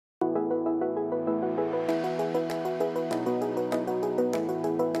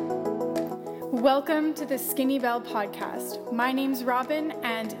Welcome to the Skinny Belle podcast. My name's Robin,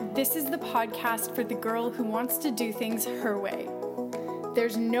 and this is the podcast for the girl who wants to do things her way.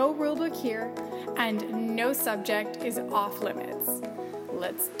 There's no rulebook here, and no subject is off limits.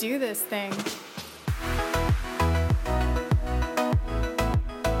 Let's do this thing.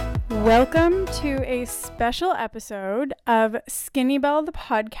 Welcome to a special episode of Skinny Belle the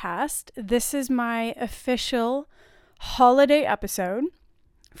podcast. This is my official holiday episode.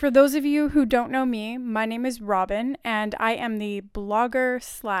 For those of you who don't know me, my name is Robin, and I am the blogger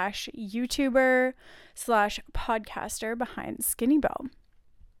slash YouTuber slash podcaster behind Skinny Belle.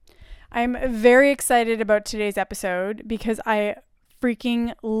 I'm very excited about today's episode because I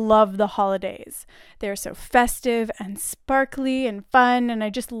freaking love the holidays. They're so festive and sparkly and fun, and I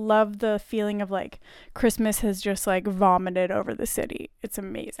just love the feeling of like Christmas has just like vomited over the city. It's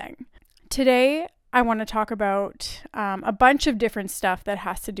amazing. Today, I want to talk about a bunch of different stuff that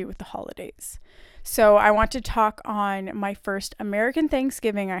has to do with the holidays. So I want to talk on my first American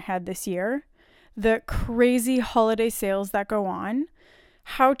Thanksgiving I had this year, the crazy holiday sales that go on,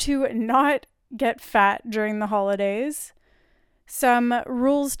 how to not get fat during the holidays, some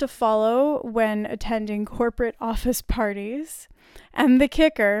rules to follow when attending corporate office parties, and the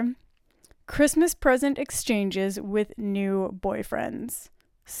kicker, Christmas present exchanges with new boyfriends.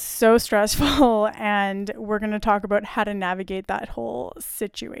 So stressful, and we're going to talk about how to navigate that whole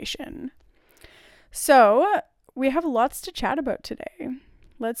situation. So we have lots to chat about today.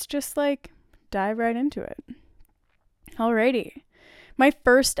 Let's just dive right into it. Alrighty. My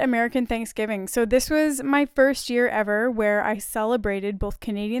first American Thanksgiving. So this was my first year ever where I celebrated both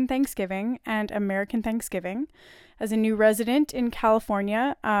Canadian Thanksgiving and American Thanksgiving. As a new resident in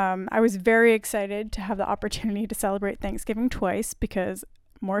California, I was very excited to have the opportunity to celebrate Thanksgiving twice because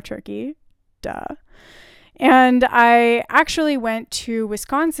more turkey, duh. And I actually went to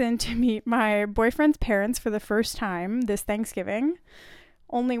Wisconsin to meet my boyfriend's parents for the first time this Thanksgiving.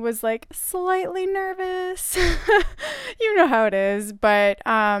 Only was slightly nervous. You know how it is, but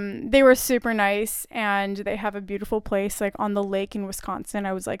they were super nice, and they have a beautiful place on the lake in Wisconsin.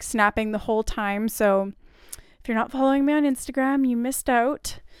 I was snapping the whole time, so if you're not following me on Instagram, you missed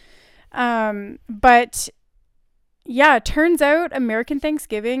out. But yeah, it turns out American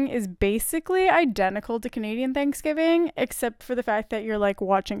Thanksgiving is basically identical to Canadian Thanksgiving, except for the fact that you're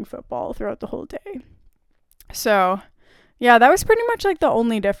watching football throughout the whole day. So yeah, that was pretty much the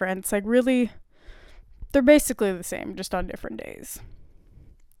only difference. Really, they're basically the same, just on different days.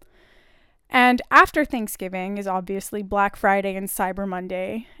 And after Thanksgiving is obviously Black Friday and Cyber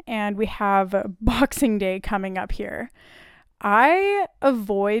Monday, and we have Boxing Day coming up here. I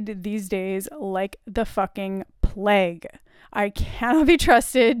avoid these days like the fucking plague. I cannot be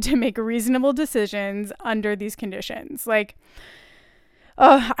trusted to make reasonable decisions under these conditions.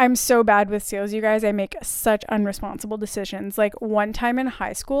 I'm so bad with sales, you guys. I make such unresponsible decisions. One time in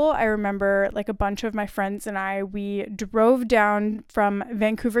high school, I remember a bunch of my friends and we drove down from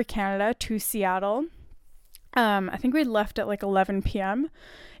Vancouver, Canada to Seattle. I think we left at 11 p.m.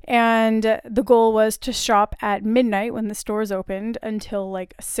 And the goal was to shop at midnight when the stores opened until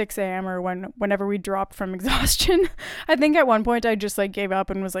 6 a.m. or whenever we dropped from exhaustion. I think at one point I just gave up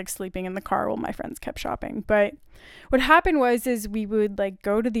and was sleeping in the car while my friends kept shopping. But what happened was we would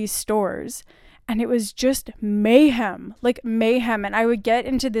go to these stores, and it was just mayhem. And I would get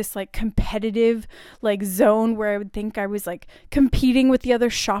into this competitive zone where I would think I was competing with the other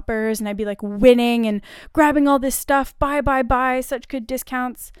shoppers, and I'd be winning and grabbing all this stuff, buy, such good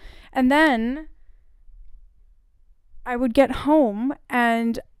discounts. And then I would get home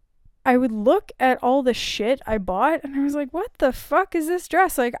and I would look at all the shit I bought, and I was what the fuck is this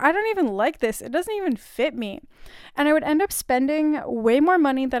dress? I don't even like this. It doesn't even fit me. And I would end up spending way more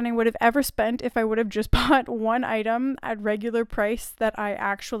money than I would have ever spent if I would have just bought one item at regular price that I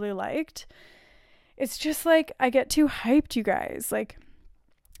actually liked. It's just I get too hyped, you guys.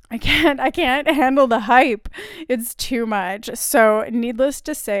 I can't handle the hype. It's too much. So needless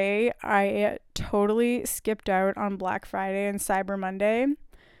to say, I totally skipped out on Black Friday and Cyber Monday.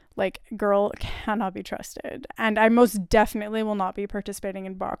 Girl cannot be trusted. And I most definitely will not be participating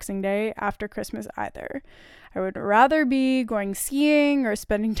in Boxing Day after Christmas either. I would rather be going skiing or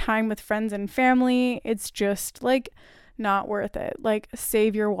spending time with friends and family. It's just not worth it.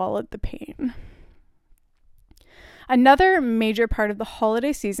 Save your wallet the pain. Another major part of the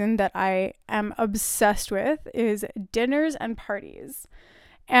holiday season that I am obsessed with is dinners and parties.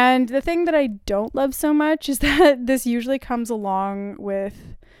 And the thing that I don't love so much is that this usually comes along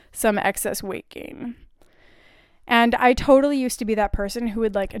with some excess weight gain. And I totally used to be that person who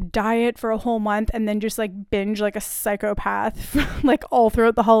would like diet for a whole month and then just like binge like a psychopath like all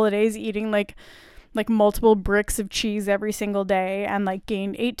throughout the holidays, eating like multiple bricks of cheese every single day, and like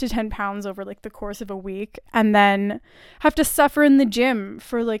gain 8 to 10 pounds over like the course of a week, and then have to suffer in the gym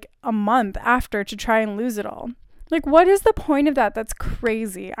for like a month after to try and lose it all. Like, what is the point of that? That's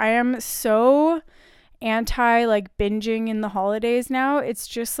crazy. I am so anti like binging in the holidays now. It's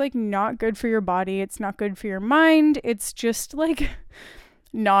just like not good for your body. It's not good for your mind. It's just like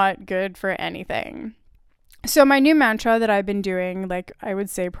not good for anything. So my new mantra that I've been doing, like I would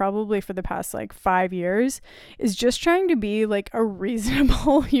say probably for the past like 5 years, is just trying to be like a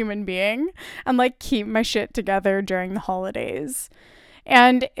reasonable human being and like keep my shit together during the holidays.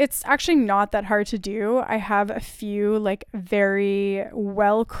 And it's actually not that hard to do. I have a few like very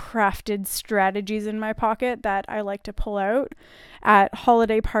well crafted strategies in my pocket that I like to pull out at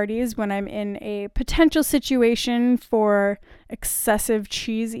holiday parties when I'm in a potential situation for excessive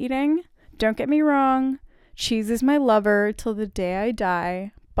cheese eating. Don't get me wrong. Cheese is my lover till the day I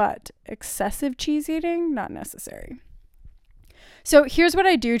die, but excessive cheese eating, not necessary. So here's what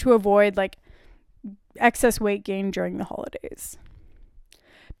I do to avoid like excess weight gain during the holidays.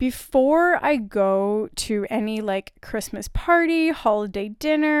 Before I go to any like Christmas party, holiday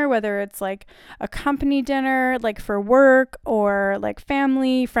dinner, whether it's like a company dinner, like for work or like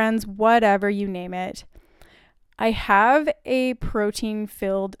family, friends, whatever, you name it, I have a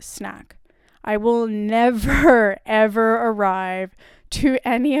protein-filled snack. I will never, ever arrive to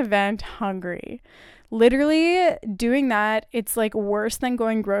any event hungry. Literally doing that, it's like worse than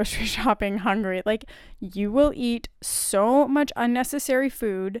going grocery shopping hungry. Like, you will eat so much unnecessary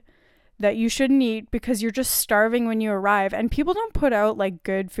food that you shouldn't eat because you're just starving when you arrive. And people don't put out like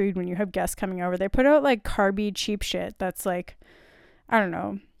good food when you have guests coming over. They put out like carby cheap shit that's like, I don't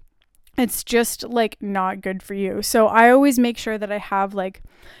know. It's just like not good for you. So I always make sure that I have like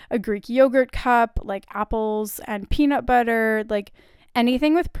a Greek yogurt cup, like apples and peanut butter, like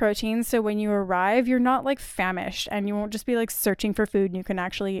anything with protein. So when you arrive, you're not like famished and you won't just be like searching for food and you can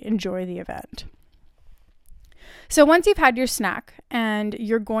actually enjoy the event. So once you've had your snack and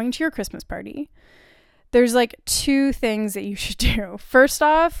you're going to your Christmas party, there's like 2 things that you should do. First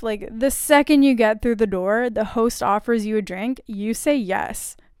off, like the second you get through the door, the host offers you a drink, you say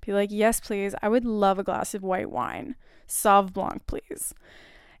yes. Be like, yes, please. I would love a glass of white wine. Sauv Blanc, please.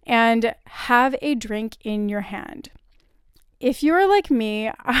 And have a drink in your hand. If you're like me,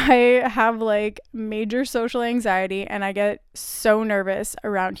 I have like major social anxiety and I get so nervous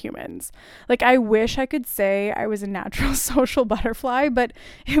around humans. Like, I wish I could say I was a natural social butterfly, but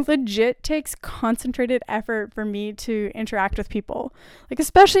it legit takes concentrated effort for me to interact with people. Like,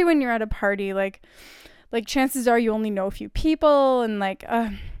 especially when you're at a party, like chances are you only know a few people, and like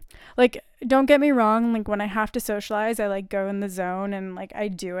don't get me wrong, like when I have to socialize, I like go in the zone and like I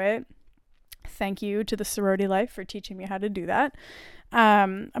do it. Thank you to the sorority life for teaching me how to do that.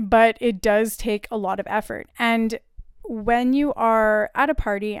 But it does take a lot of effort. And when you are at a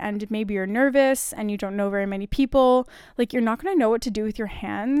party and maybe you're nervous and you don't know very many people, like you're not going to know what to do with your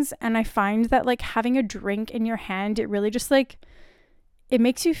hands. And I find that like having a drink in your hand, it really just like, it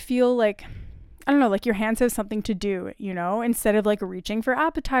makes you feel like, I don't know, like your hands have something to do, you know, instead of like reaching for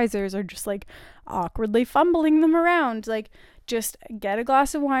appetizers or just like awkwardly fumbling them around. Like, just get a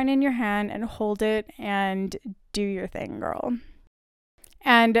glass of wine in your hand and hold it and do your thing, girl.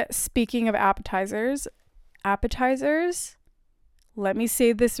 And speaking of appetizers, let me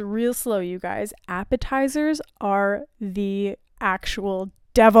say this real slow, you guys. Appetizers are the actual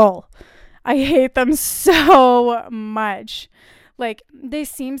devil. I hate them so much. Like, they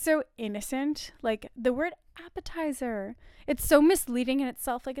seem so innocent. Like, the word appetizer, it's so misleading in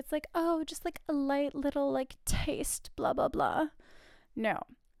itself. Like, it's like, oh, just like a light little like taste, blah, blah, blah. No.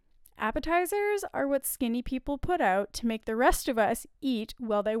 Appetizers are what skinny people put out to make the rest of us eat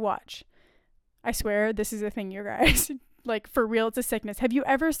while they watch. I swear this is a thing, you guys. Like, for real, it's a sickness. Have you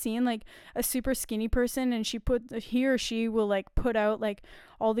ever seen like a super skinny person and he or she will like put out like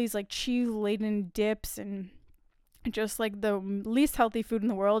all these like cheese laden dips and just like the least healthy food in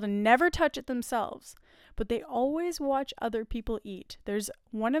the world and never touch it themselves, but they always watch other people eat? There's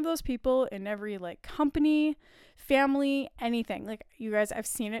one of those people in every like company, family, anything. Like, you guys, I've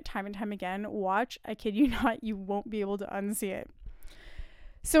seen it time and time again. Watch, I kid you not, you won't be able to unsee it.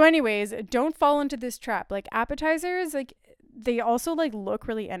 So anyways, don't fall into this trap. Like, appetizers, like they also like look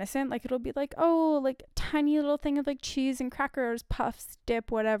really innocent. Like, it'll be like, oh, like tiny little thing of like cheese and crackers, puffs, dip,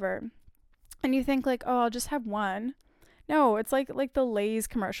 whatever. And you think like, oh, I'll just have one. No, it's like the Lay's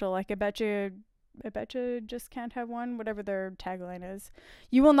commercial. Like, I bet you I bet you just can't have one, whatever their tagline is.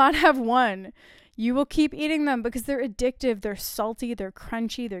 You will not have one. You will keep eating them because they're addictive. They're salty, they're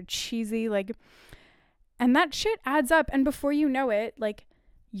crunchy, they're cheesy, like, and that shit adds up. And before you know it, like,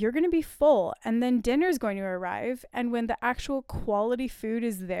 you're going to be full, and then dinner's going to arrive. And when the actual quality food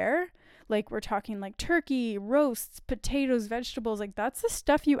is there, like, we're talking like turkey, roasts, potatoes, vegetables, like, that's the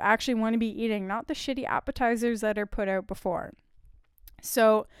stuff you actually want to be eating, not the shitty appetizers that are put out before.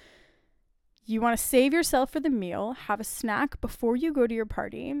 So you want to save yourself for the meal, have a snack before you go to your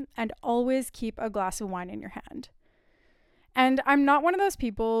party, and always keep a glass of wine in your hand. And I'm not one of those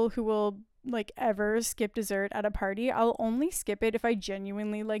people who will like ever skip dessert at a party. I'll only skip it if I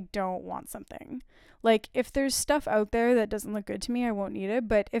genuinely like don't want something. Like, if there's stuff out there that doesn't look good to me, I won't eat it.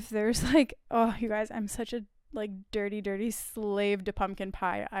 But if there's like, oh, you guys, I'm such a like dirty slave to pumpkin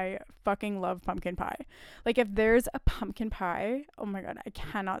pie. I fucking love pumpkin pie. Like, if there's a pumpkin pie, oh my god, I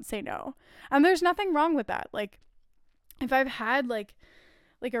cannot say no. And there's nothing wrong with that. Like, if I've had like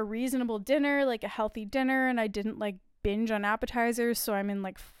a reasonable dinner, like a healthy dinner, and I didn't like binge on appetizers, so I'm in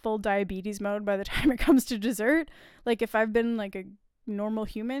like full diabetes mode by the time it comes to dessert, like, if I've been like a normal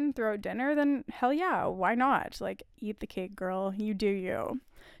human throughout dinner, then hell yeah, why not? Like, eat the cake, girl. You do you.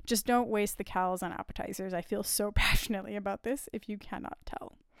 Just don't waste the calories on appetizers. I feel so passionately about this, if you cannot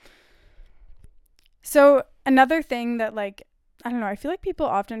tell. So another thing that, like, I don't know, I feel like people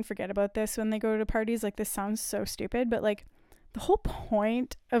often forget about this when they go to parties. Like, this sounds so stupid, but like, the whole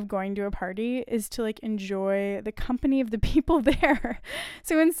point of going to a party is to like enjoy the company of the people there.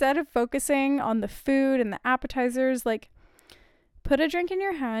 So instead of focusing on the food and the appetizers, like, put a drink in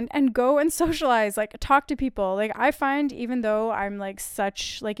your hand and go and socialize, like, talk to people. Like, I find, even though I'm like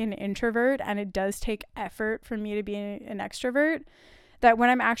such like an introvert, and it does take effort for me to be an extrovert, that when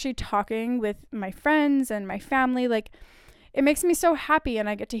I'm actually talking with my friends and my family, like, it makes me so happy, and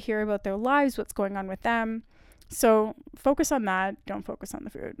I get to hear about their lives, what's going on with them. So focus on that. Don't focus on the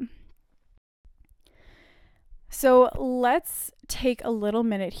food. So let's take a little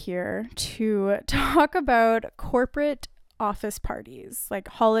minute here to talk about corporate office parties, like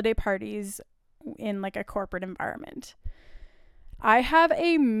holiday parties in like a corporate environment. I have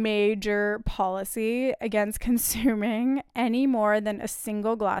a major policy against consuming any more than a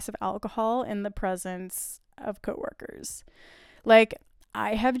single glass of alcohol in the presence of coworkers. Like,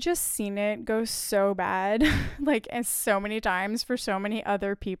 I have just seen it go so bad, like, and so many times for so many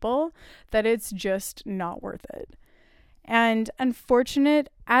other people, that it's just not worth it. And unfortunate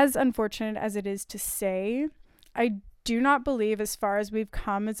as it is to say, I do not believe, as far as we've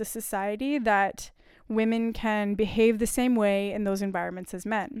come as a society, that women can behave the same way in those environments as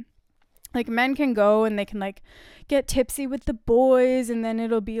men. Like, men can go and they can like get tipsy with the boys, and then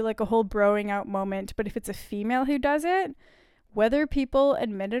it'll be like a whole broing out moment. But if it's a female who does it, whether people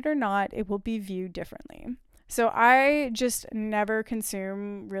admit it or not, it will be viewed differently. So I just never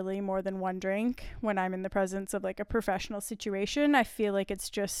consume really more than one drink when I'm in the presence of like a professional situation. I feel like it's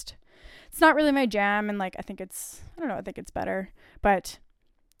not really my jam, and like, I think it's better. But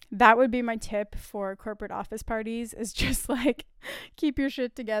that would be my tip for corporate office parties, is just like, keep your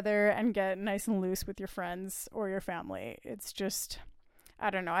shit together and get nice and loose with your friends or your family. It's just, I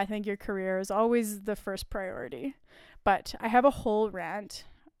don't know, I think your career is always the first priority. But I have a whole rant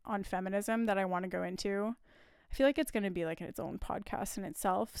on feminism that I want to go into. I feel like it's going to be like its own podcast in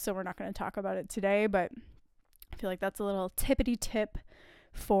itself, so we're not going to talk about it today, but I feel like that's a little tippity tip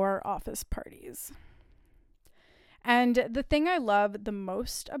for office parties. And the thing I love the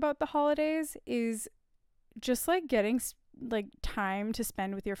most about the holidays is just like getting like time to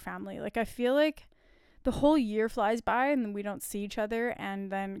spend with your family. Like, I feel like the whole year flies by and then we don't see each other,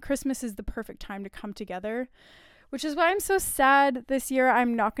 and then Christmas is the perfect time to come together, which is why I'm so sad this year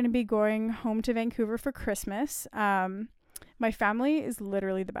I'm not going to be going home to Vancouver for Christmas. My family is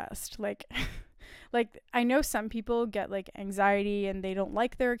literally the best. Like, I know some people get like anxiety and they don't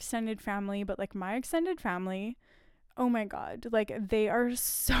like their extended family, but like, my extended family, oh my god, like, they are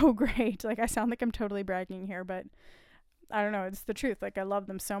so great. Like, I sound like I'm totally bragging here, but I don't know, it's the truth. Like, I love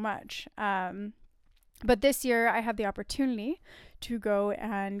them so much. But this year I had the opportunity to go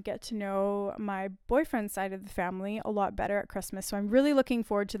and get to know my boyfriend's side of the family a lot better at Christmas. So I'm really looking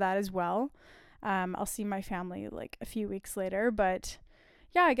forward to that as well. I'll see my family like a few weeks later, but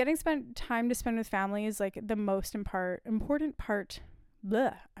yeah, getting time to spend with family is like the most important part.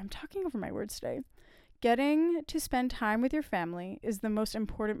 I'm talking over my words today. Getting to spend time with your family is the most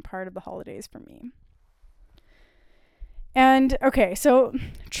important part of the holidays for me. And okay, so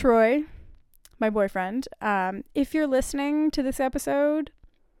Troy, my boyfriend, if you're listening to this episode,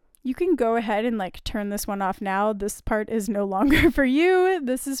 you can go ahead and like turn this one off now. This part is no longer for you.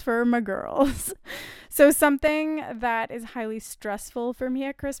 This is for my girls. So something that is highly stressful for me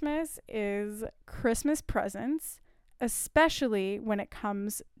at Christmas is Christmas presents, especially when it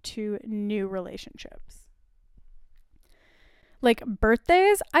comes to new relationships. Like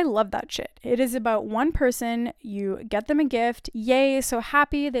birthdays, I love that shit. It is about one person, you get them a gift, yay, so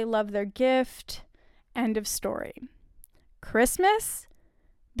happy, they love their gift, end of story. Christmas,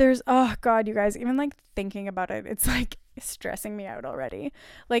 there's, oh God, you guys, even like thinking about it, it's like stressing me out already.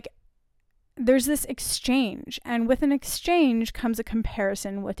 Like there's this exchange, and with an exchange comes a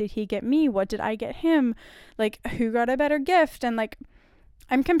comparison. What did he get me? What did I get him? Like who got a better gift? And like,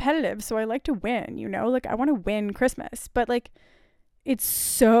 I'm competitive, so I like to win, you know, like I want to win Christmas, but like it's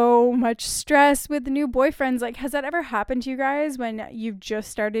so much stress with new boyfriends. Like, has that ever happened to you guys when you've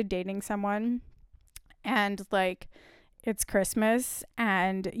just started dating someone and like it's Christmas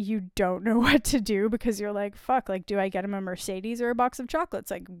and you don't know what to do because you're like, fuck, like, do I get him a Mercedes or a box of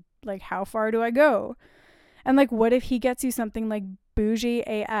chocolates? Like how far do I go? And like, what if he gets you something like bougie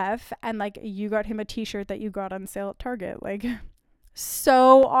AF and like you got him a t-shirt that you got on sale at Target? Like,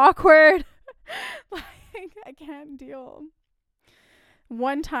 so awkward. Like, I can't deal.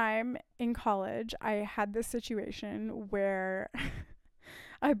 One time in college, I had this situation where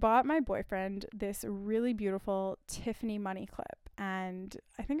I bought my boyfriend this really beautiful Tiffany money clip, and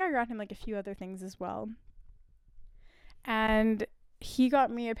I think I got him like a few other things as well. And he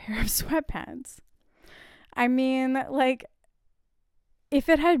got me a pair of sweatpants. I mean, like, if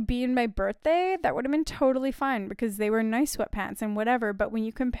it had been my birthday, that would have been totally fine because they were nice sweatpants and whatever. But when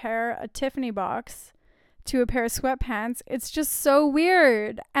you compare a Tiffany box to a pair of sweatpants, it's just so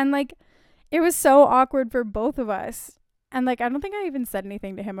weird. And like, it was so awkward for both of us. And like, I don't think I even said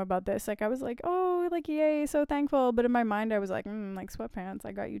anything to him about this. Like, I was like, oh, like, yay, so thankful. But in my mind, I was like, like sweatpants,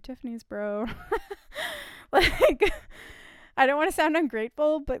 I got you Tiffany's, bro. Like, I don't want to sound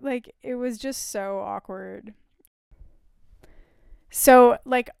ungrateful, but like, it was just so awkward. So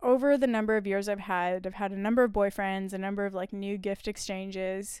like, over the number of years I've had a number of boyfriends, a number of like new gift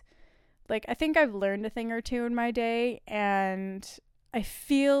exchanges. Like, I think I've learned a thing or two in my day, and I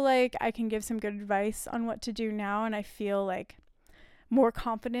feel like I can give some good advice on what to do now, and I feel like more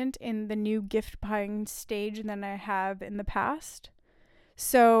confident in the new gift buying stage than I have in the past.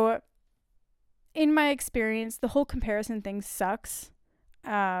 So in my experience, the whole comparison thing sucks.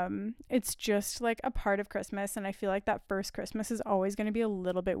 It's just like a part of Christmas, and I feel like that first Christmas is always going to be a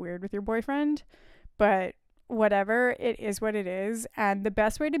little bit weird with your boyfriend, but whatever, it is what it is. And the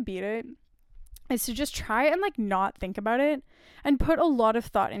best way to beat it is to just try and like not think about it and put a lot of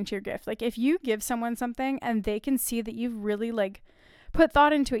thought into your gift. Like, if you give someone something and they can see that you've really like put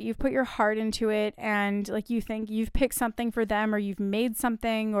thought into it, you've put your heart into it, and like you think you've picked something for them, or you've made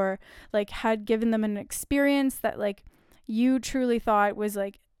something, or like had given them an experience that like you truly thought was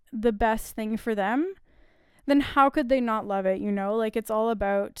like the best thing for them, then how could they not love it? You know, like, it's all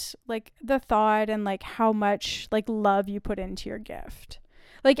about like the thought and like how much like love you put into your gift.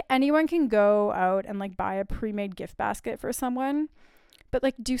 Like, anyone can go out and like buy a pre-made gift basket for someone, but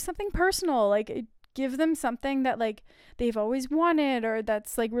like do something personal. Like, give them something that like they've always wanted, or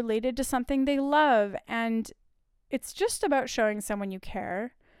that's like related to something they love. And it's just about showing someone you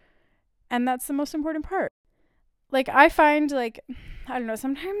care. And that's the most important part. Like, I find like, I don't know,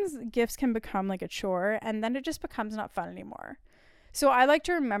 sometimes gifts can become like a chore, and then it just becomes not fun anymore. So I like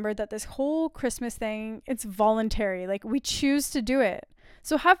to remember that this whole Christmas thing, it's voluntary. Like, we choose to do it.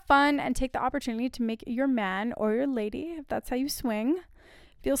 So have fun and take the opportunity to make your man or your lady, if that's how you swing,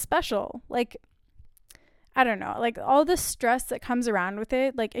 feel special. Like, I don't know, like all the stress that comes around with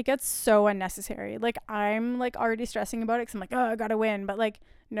it, like it gets so unnecessary. Like, I'm like already stressing about it because I'm like, oh, I gotta win. But like,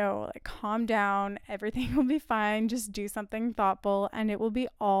 no, like, calm down. Everything will be fine. Just do something thoughtful and it will be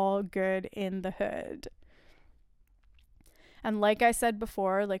all good in the hood. And like I said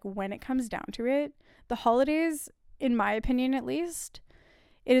before, like, when it comes down to it, the holidays, in my opinion at least,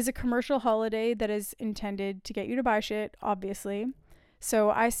 it is a commercial holiday that is intended to get you to buy shit, obviously. So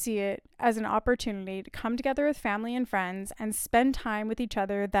I see it as an opportunity to come together with family and friends and spend time with each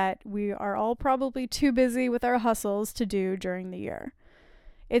other that we are all probably too busy with our hustles to do during the year.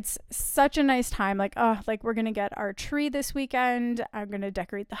 It's such a nice time. Like, like, we're going to get our tree this weekend. I'm going to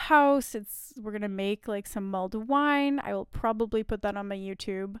decorate the house. We're going to make like some mulled wine. I will probably put that on my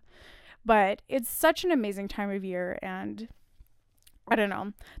YouTube. But it's such an amazing time of year, and I don't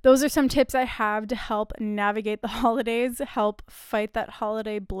know. Those are some tips I have to help navigate the holidays, help fight that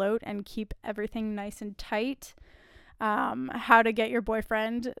holiday bloat and keep everything nice and tight. how to get your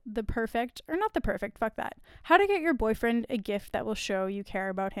boyfriend how to get your boyfriend a gift that will show you care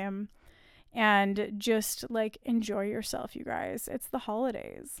about him, and just like enjoy yourself, you guys. It's the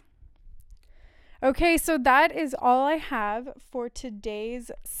holidays. Okay, so that is all I have for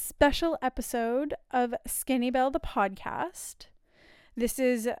today's special episode of Skinny Belle the podcast. This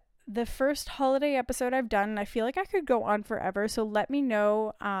is the first holiday episode I've done, and I feel like I could go on forever. So let me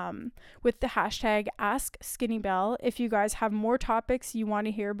know with the hashtag #AskSkinnyBelle if you guys have more topics you want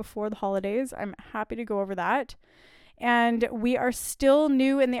to hear before the holidays. I'm happy to go over that. And we are still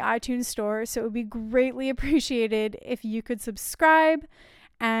new in the iTunes store, so it would be greatly appreciated if you could subscribe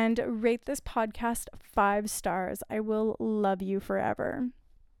and rate this podcast 5 stars. I will love you forever.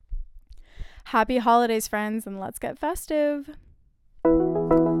 Happy holidays, friends, and let's get festive.